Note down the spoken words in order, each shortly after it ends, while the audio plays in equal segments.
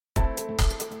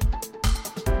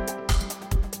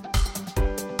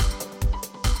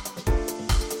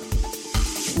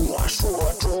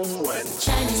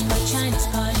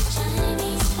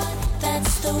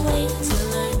the way to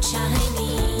learn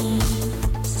Chinese.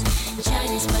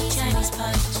 ChinesePod,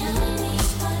 ChinesePod,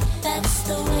 ChinesePod. That's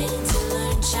the way to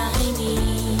learn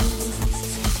Chinese.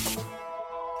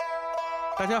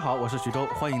 大家好，我是徐州，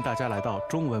欢迎大家来到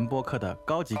中文播客的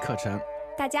高级课程。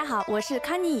大家好，我是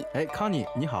康妮。康妮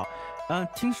你好。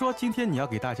听说今天你要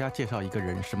给大家介绍一个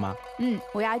人是吗？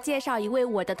我要介绍一位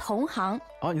我的同行。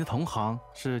你的同行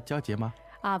是焦杰吗？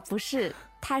不是，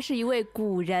他是一位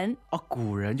古人。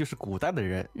古人就是古代的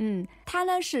人。他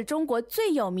呢是中国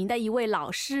最有名的一位老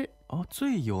师。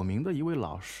最有名的一位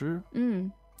老师。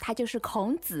他就是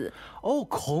孔子。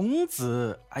孔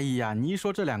子，哎呀，你一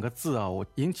说这两个字啊，我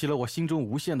引起了我心中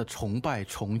无限的崇拜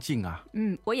崇敬啊。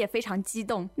我也非常激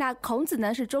动。那孔子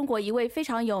呢是中国一位非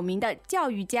常有名的教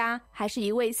育家，还是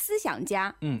一位思想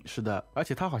家。是的，而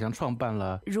且他好像创办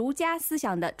了儒家思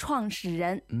想的创始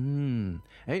人。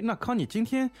那康妮今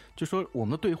天就说我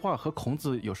们的对话和孔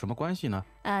子有什么关系呢？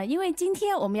因为今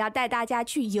天我们要带大家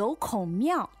去游孔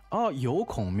庙。游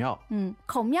孔庙。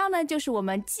孔庙呢就是我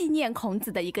们纪念孔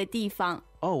子的一个地方。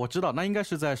我知道，那应该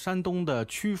是在山东的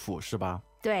曲阜是吧？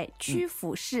对，曲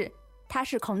阜市，它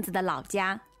是孔子的老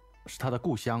家，是他的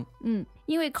故乡。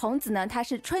因为孔子呢他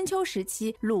是春秋时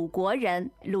期鲁国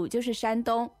人，鲁就是山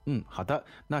东。好的，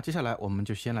那接下来我们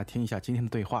就先来听一下今天的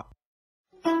对话。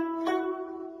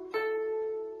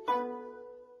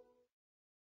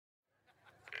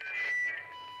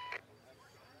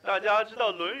大家知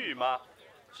道《论语》吗？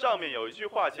上面有一句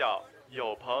话叫“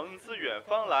有朋自远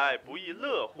方来，不亦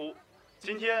乐乎”。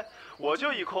今天我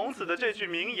就以孔子的这句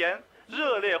名言，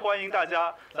热烈欢迎大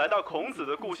家来到孔子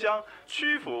的故乡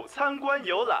曲阜参观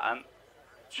游览。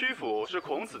曲阜是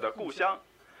孔子的故乡，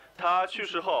他去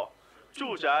世后，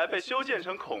住宅被修建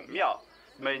成孔庙，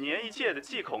每年一届的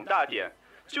祭孔大典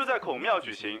就在孔庙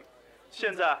举行。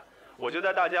现在我就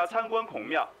带大家参观孔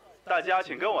庙，大家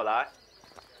请跟我来。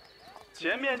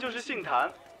前面就是杏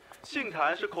坛，杏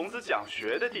坛是孔子讲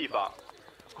学的地方。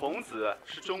孔子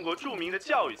是中国著名的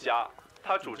教育家，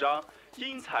他主张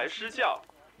因材施教，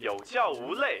有教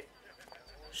无类。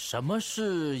什么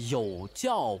是有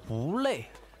教无类？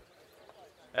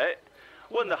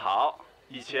问得好。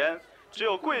以前只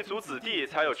有贵族子弟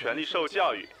才有权利受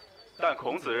教育，但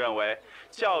孔子认为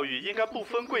教育应该不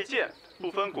分贵贱，不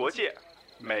分国界，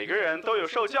每个人都有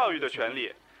受教育的权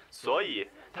利，所以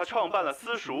他创办了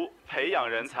私塾，培养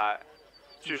人才。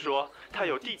据说他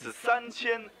有弟子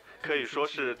3000，可以说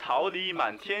是桃李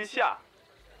满天下。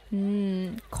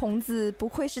孔子不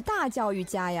愧是大教育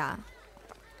家呀。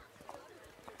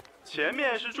前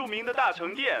面是著名的大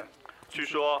成殿，据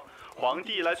说皇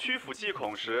帝来曲阜祭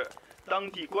孔时，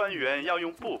当地官员要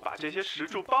用布把这些石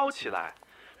柱包起来，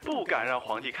不敢让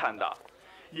皇帝看到，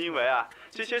因为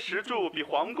这些石柱比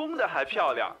皇宫的还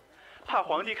漂亮，怕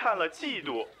皇帝看了嫉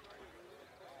妒。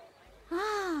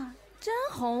真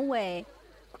宏伟！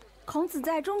孔子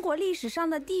在中国历史上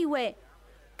的地位，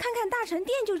看看大成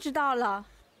殿就知道了。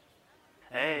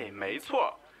没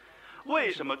错。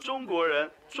为什么中国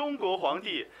人、中国皇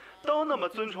帝都那么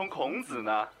尊崇孔子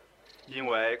呢？因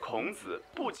为孔子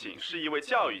不仅是一位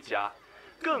教育家，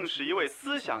更是一位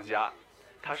思想家。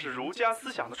他是儒家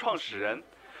思想的创始人，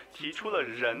提出了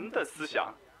仁的思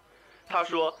想。他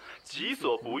说：“己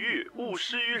所不欲，勿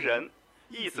施于人。”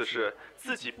意思是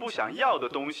自己不想要的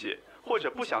东西或者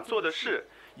不想做的事，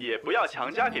也不要强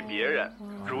加给别人。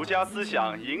儒家思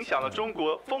想影响了中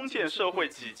国封建社会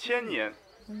几千年。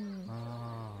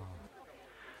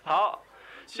好，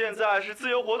现在是自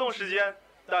由活动时间，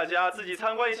大家自己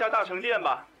参观一下大成殿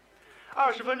吧。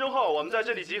20分钟后我们在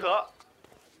这里集合。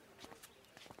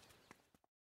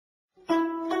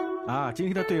今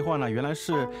天的对话呢，原来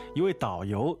是一位导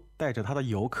游带着他的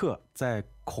游客在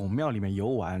孔庙里面游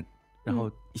玩，然后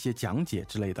一些讲解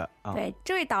之类的对，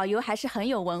这位导游还是很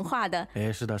有文化的。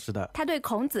是的是的，他对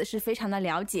孔子是非常的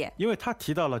了解，因为他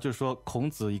提到了就是说孔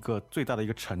子一个最大的一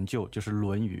个成就就是《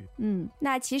论语》。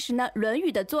那其实呢，《论语》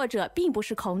的作者并不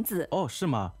是孔子。是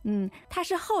吗？他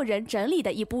是后人整理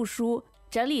的一部书，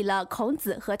整理了孔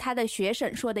子和他的学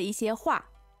生说的一些话。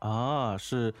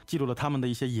是记录了他们的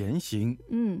一些言行。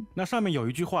那上面有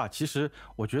一句话，其实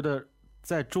我觉得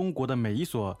在中国的每一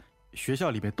所学校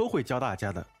里面都会教大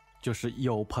家的，就是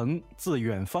有朋自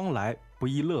远方来，不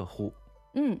亦乐乎。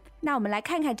那我们来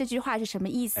看看这句话是什么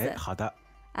意思。好的。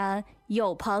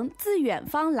有朋自远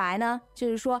方来呢，就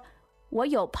是说我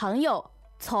有朋友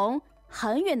从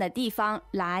很远的地方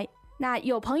来，那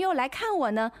有朋友来看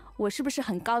我呢，我是不是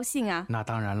很高兴啊？那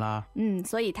当然啦。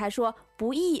所以他说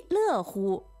不亦乐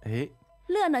乎。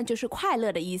乐呢就是快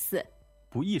乐的意思。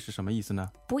不亦是什么意思呢？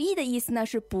不亦的意思呢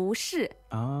是不是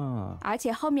而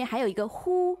且后面还有一个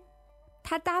乎，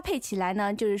它搭配起来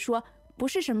呢就是说不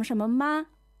是什么什么吗？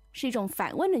是一种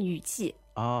反问的语气。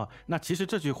那其实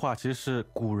这句话其实是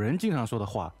古人经常说的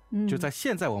话，就在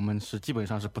现在我们是基本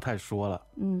上是不太说了。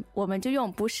我们就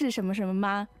用不是什么什么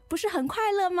吗？不是很快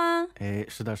乐吗？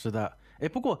是的是的。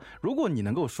不过如果你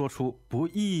能够说出不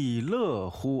亦乐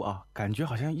乎啊，感觉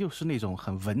好像又是那种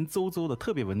很文绉绉的，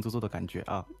特别文绉绉的感觉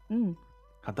啊。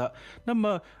好的。那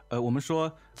么我们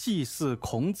说祭祀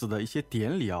孔子的一些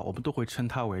典礼啊，我们都会称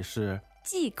它为是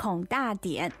祭孔大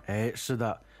典。是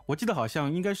的，我记得好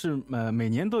像应该是每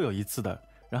年都有一次的。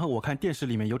然后我看电视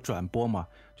里面有转播嘛，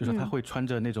就是他会穿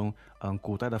着那种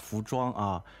古代的服装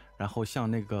啊，然后向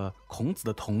那个孔子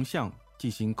的铜像进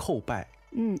行叩拜。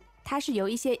它是由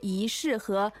一些仪式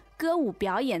和歌舞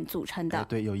表演组成的。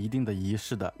对，有一定的仪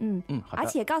式的。好的。而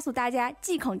且告诉大家，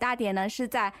祭孔大典呢是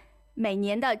在每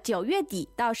年的9月底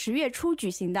到10月初举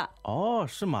行的。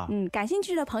是吗？感兴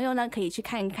趣的朋友呢可以去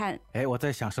看一看。我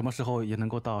在想什么时候也能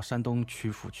够到山东曲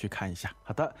阜去看一下。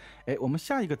好的。我们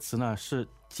下一个词呢是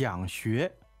讲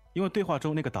学，因为对话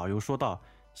中那个导游说到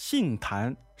杏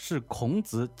坛是孔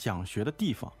子讲学的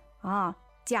地方。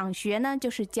讲学呢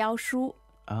就是教书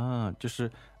就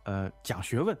是讲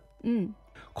学问。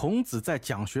孔子在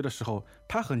讲学的时候，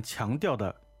他很强调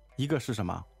的一个是什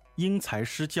么？因材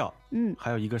施教。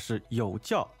还有一个是有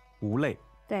教无类。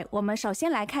对，我们首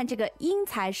先来看这个因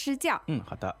材施教。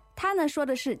好的。他呢说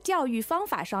的是教育方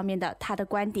法上面的他的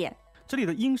观点。这里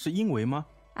的因是因为吗？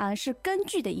是根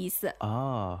据的意思。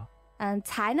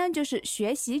材呢就是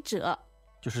学习者，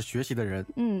就是学习的人。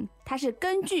他是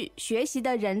根据学习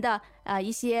的人的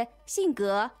一些性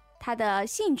格、他的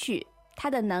兴趣、他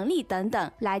的能力等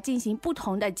等来进行不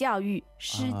同的教育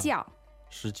施教。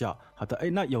施教。好的。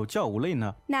那有教无类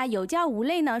呢？那有教无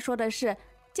类呢说的是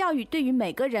教育对于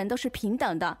每个人都是平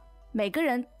等的，每个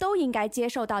人都应该接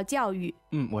受到教育。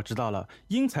我知道了。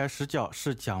因材施教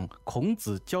是讲孔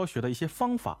子教学的一些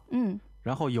方法。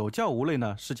然后有教无类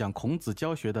呢是讲孔子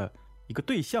教学的一个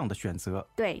对象的选择。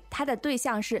对，他的对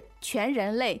象是全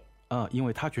人类。因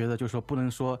为他觉得就是说不能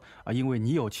说因为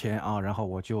你有钱然后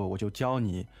我就教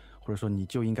你，或者说你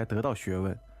就应该得到学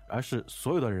问，而是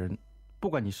所有的人，不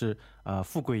管你是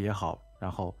富贵也好，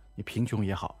然后你贫穷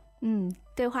也好。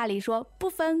对话里说不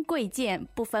分贵贱，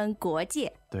不分国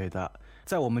界。对的。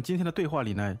在我们今天的对话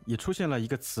里呢，也出现了一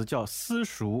个词叫私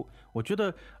塾。我觉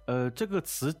得这个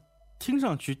词听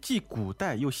上去既古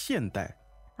代又现代。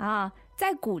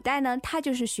在古代呢它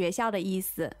就是学校的意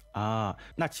思。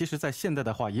那其实在现代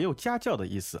的话也有家教的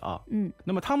意思啊。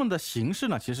那么他们的形式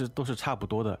呢其实都是差不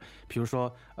多的。比如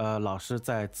说老师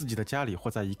在自己的家里，或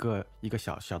在一个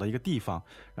小的一个地方，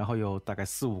然后有大概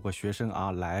4-5个学生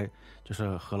来就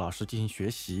是和老师进行学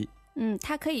习。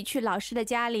他可以去老师的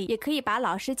家里，也可以把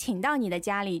老师请到你的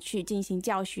家里去进行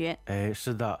教学。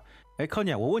是的。康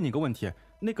妮，我问你个问题，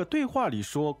那个对话里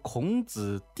说孔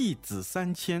子弟子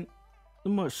3000，那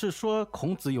么是说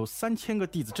孔子有3000个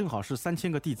弟子，正好是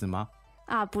3000个弟子吗？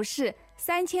不是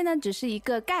，3000呢只是一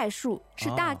个概数，是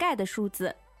大概的数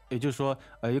字。也就是说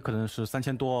有可能是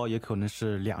3000多，也可能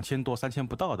是2000多，3000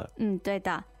不到的。对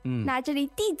的。那这里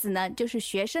弟子呢就是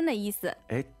学生的意思。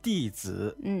弟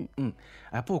子。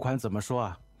不管怎么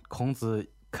说孔子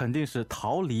肯定是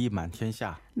桃李满天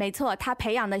下。没错，他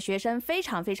培养的学生非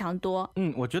常非常多。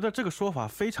我觉得这个说法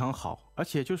非常好，而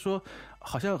且就是说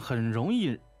好像很容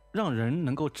易让人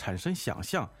能够产生想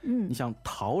象。你想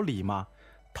桃李嘛，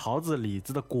桃子李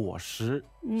子的果实，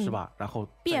是吧？然后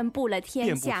遍布了天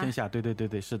下。遍布天下。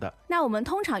对，是的。那我们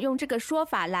通常用这个说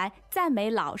法来赞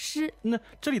美老师。那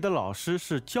这里的老师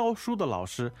是教书的老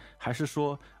师，还是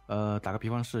说打个比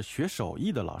方是学手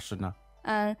艺的老师呢？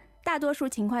大多数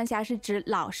情况下是指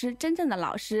老师，真正的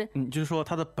老师。就是说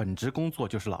他的本职工作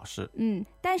就是老师。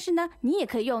但是呢你也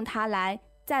可以用它来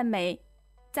赞美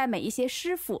一些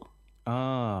师傅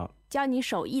教你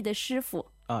手艺的师傅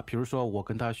比如说我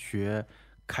跟他学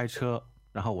开车，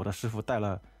然后我的师傅带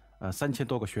了3000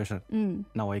多个学生。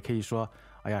那我也可以说，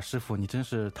哎呀，师傅你真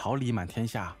是桃李满天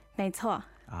下。没错。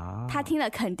他听了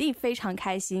肯定非常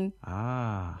开心。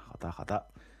好的。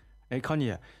康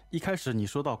妮，一开始你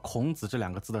说到孔子这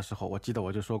2个字的时候，我记得我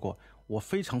就说过我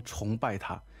非常崇拜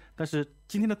他，但是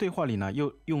今天的对话里呢又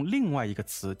用另外一个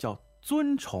词叫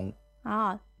尊崇。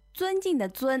尊敬的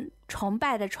尊，崇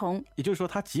拜的崇。也就是说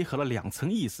它集合了2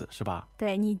层意思，是吧？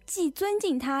对，你既尊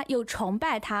敬他又崇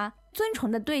拜他。尊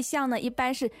崇的对象呢一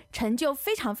般是成就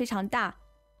非常非常大。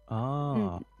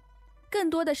更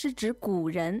多的是指古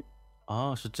人。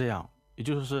是这样，也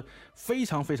就是是非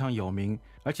常非常有名，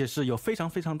而且是有非常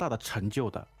非常大的成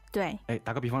就的。对。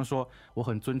打个比方说我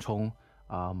很尊崇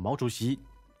毛主席。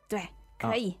对，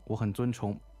可以。我很尊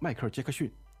崇迈克尔·杰克逊。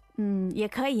也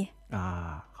可以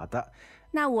啊。好的。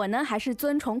那我呢，还是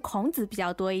尊崇孔子比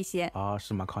较多一些。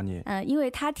是吗，康妮？因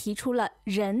为他提出了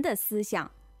仁的思想。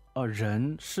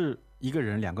人是一个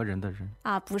人、两个人的人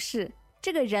啊？不是，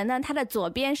这个人呢，他的左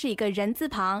边是一个人字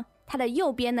旁，他的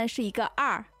右边呢是一个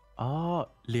2。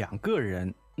两个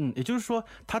人。也就是说，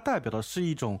它代表的是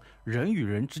一种人与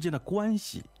人之间的关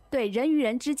系。对，人与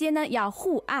人之间呢要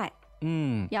互爱，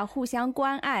要互相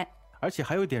关爱，而且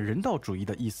还有一点人道主义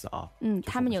的意思啊。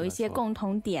他们有一些共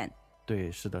同点。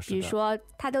对，是的，比如说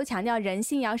他都强调人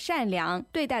性要善良，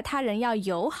对待他人要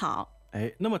友好。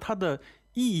那么它的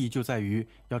意义就在于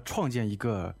要创建一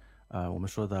个我们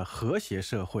说的和谐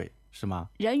社会，是吗？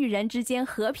人与人之间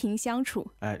和平相处，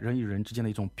人与人之间的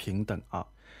一种平等啊。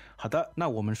好的，那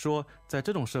我们说在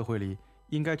这种社会里，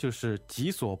应该就是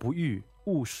己所不欲，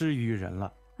勿施于人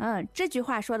了。这句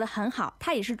话说得很好，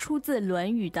它也是出自《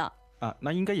论语》的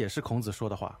那应该也是孔子说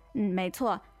的话。没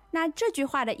错。那这句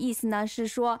话的意思呢，是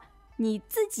说你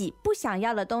自己不想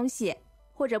要的东西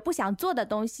或者不想做的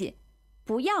东西，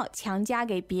不要强加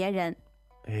给别人。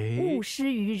勿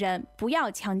施于人，不要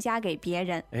强加给别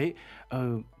人。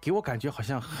给我感觉好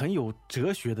像很有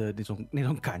哲学的那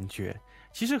种感觉，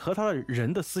其实和他的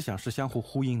人的思想是相互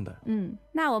呼应的。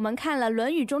那我们看了《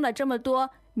论语》中的这么多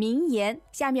名言，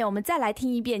下面我们再来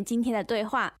听一遍今天的对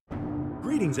话。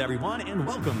Greetings everyone and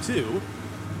welcome to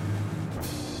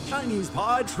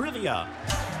ChinesePod Trivia.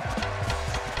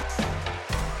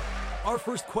 Our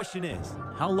first question is,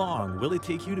 how long will it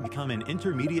take you to become an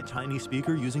intermediate Chinese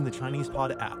speaker using the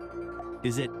ChinesePod app?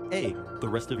 Is it A, the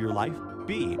rest of your life?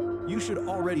 B, you should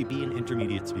already be an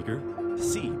intermediate speaker?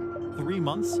 C, 3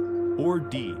 months? Or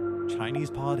D,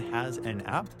 ChinesePod has an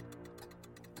app?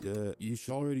 You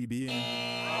should already be in.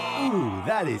 Ooh,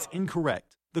 that is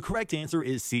incorrect. The correct answer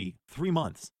is C, 3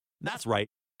 months. That's right.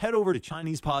 Head over to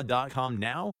ChinesePod.com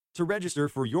now to register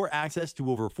for your access to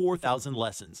over 4,000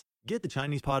 lessons. Get the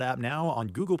ChinesePod app now on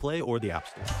Google Play or the App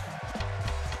Store.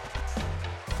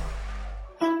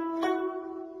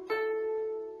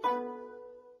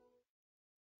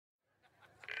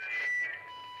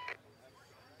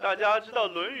 大家知道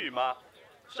《论语》吗？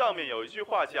上面有一句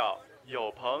话叫“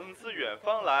有朋自远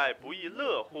方来，不亦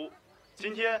乐乎”。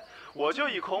今天我就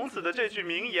以孔子的这句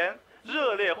名言，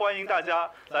热烈欢迎大家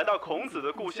来到孔子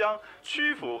的故乡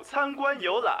曲阜参观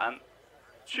游览。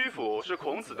曲阜是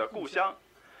孔子的故乡，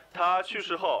他去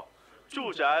世后，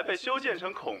住宅被修建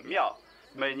成孔庙，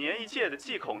每年一届的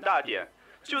祭孔大典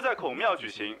就在孔庙举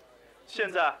行。现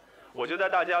在我就带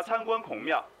大家参观孔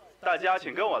庙，大家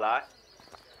请跟我来。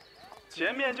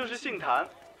前面就是杏坛，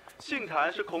杏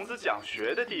坛是孔子讲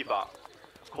学的地方。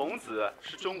孔子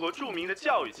是中国著名的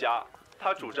教育家，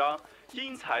他主张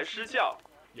因材施教，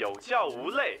有教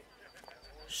无类。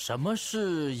什么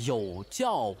是有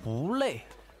教无类？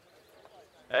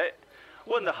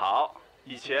问得好。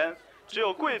以前只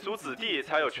有贵族子弟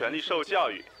才有权利受教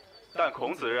育，但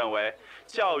孔子认为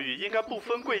教育应该不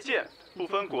分贵贱，不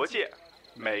分国界，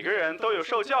每个人都有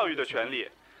受教育的权利，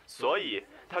所以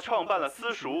他创办了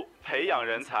私塾，培养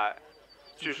人才。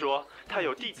据说他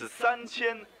有弟子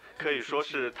3000，可以说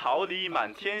是桃李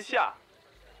满天下。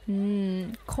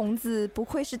孔子不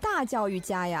愧是大教育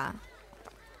家呀。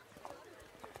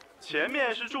前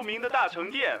面是著名的大成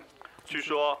殿，据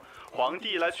说皇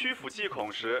帝来曲阜祭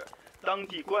孔时，当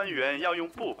地官员要用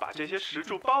布把这些石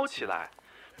柱包起来，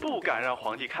不敢让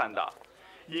皇帝看到，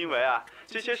因为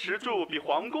这些石柱比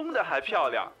皇宫的还漂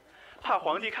亮，怕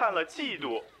皇帝看了嫉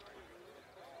妒。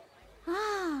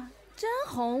真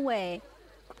宏伟！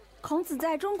孔子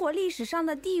在中国历史上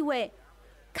的地位，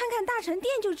看看大成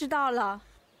殿就知道了。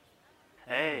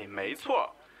没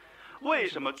错。为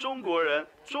什么中国人、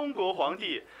中国皇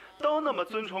帝都那么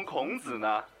尊崇孔子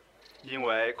呢？因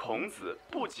为孔子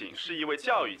不仅是一位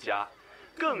教育家，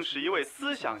更是一位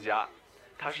思想家。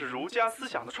他是儒家思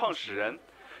想的创始人，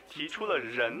提出了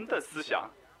仁的思想。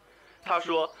他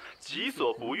说：“己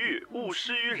所不欲，勿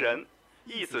施于人。”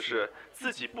意思是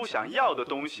自己不想要的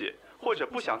东西或者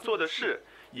不想做的事，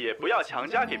也不要强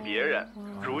加给别人。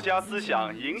儒家思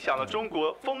想影响了中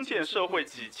国封建社会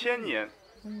几千年。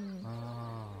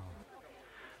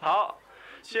好，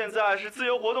现在是自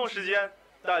由活动时间，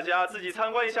大家自己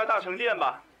参观一下大成殿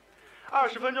吧。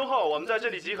20分钟后我们在这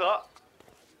里集合。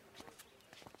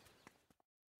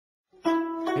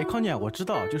康妮，我知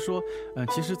道，就说，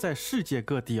其实，在世界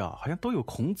各地好像都有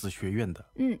孔子学院的。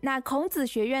那孔子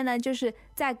学院呢，就是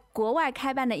在国外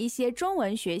开办的一些中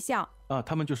文学校。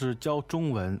他们就是教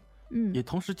中文，也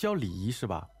同时教礼仪，是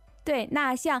吧？对，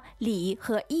那像礼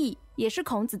和义也是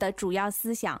孔子的主要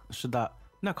思想。是的。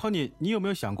那康妮，你有没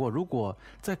有想过，如果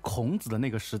在孔子的那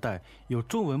个时代有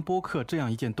中文播客这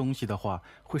样一件东西的话，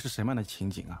会是什么样的情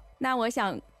景啊？那我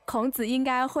想孔子应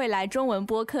该会来中文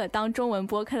播客当中文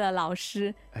播客的老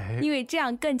师，因为这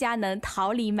样更加能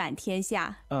桃李满天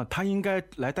下。他应该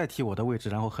来代替我的位置，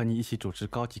然后和你一起主持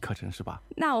高级课程是吧？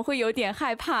那我会有点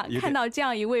害怕，看到这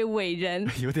样一位伟人，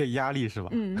有点压力是吧？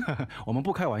我们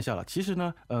不开玩笑了。其实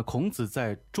呢，孔子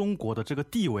在中国的这个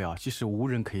地位啊，其实无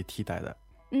人可以替代的。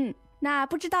那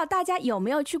不知道大家有没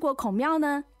有去过孔庙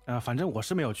呢？反正我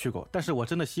是没有去过，但是我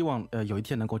真的希望有一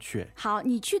天能够去。好，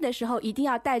你去的时候一定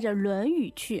要带着《论语》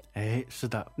去。是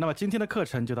的。那么今天的课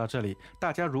程就到这里，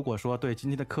大家如果说对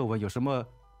今天的课文有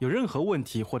任何问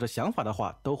题或者想法的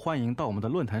话，都欢迎到我们的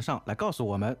论坛上来告诉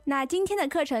我们。那今天的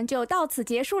课程就到此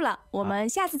结束了，我们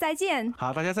下次再见。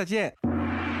好，大家再见。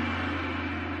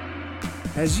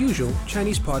As usual,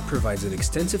 ChinesePod provides an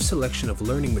extensive selection of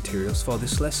learning materials for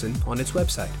this lesson on its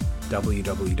website,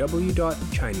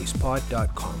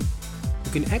 www.chinesepod.com.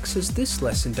 You can access this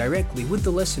lesson directly with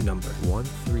the lesson number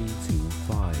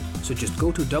 1325. So just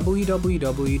go to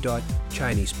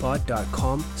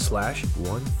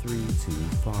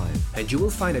www.chinesepod.com/1325 and you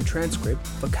will find a transcript,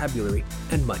 vocabulary,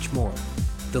 and much more.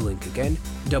 The link again,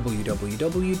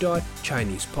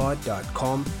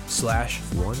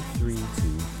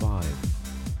 www.chinesepod.com/1325.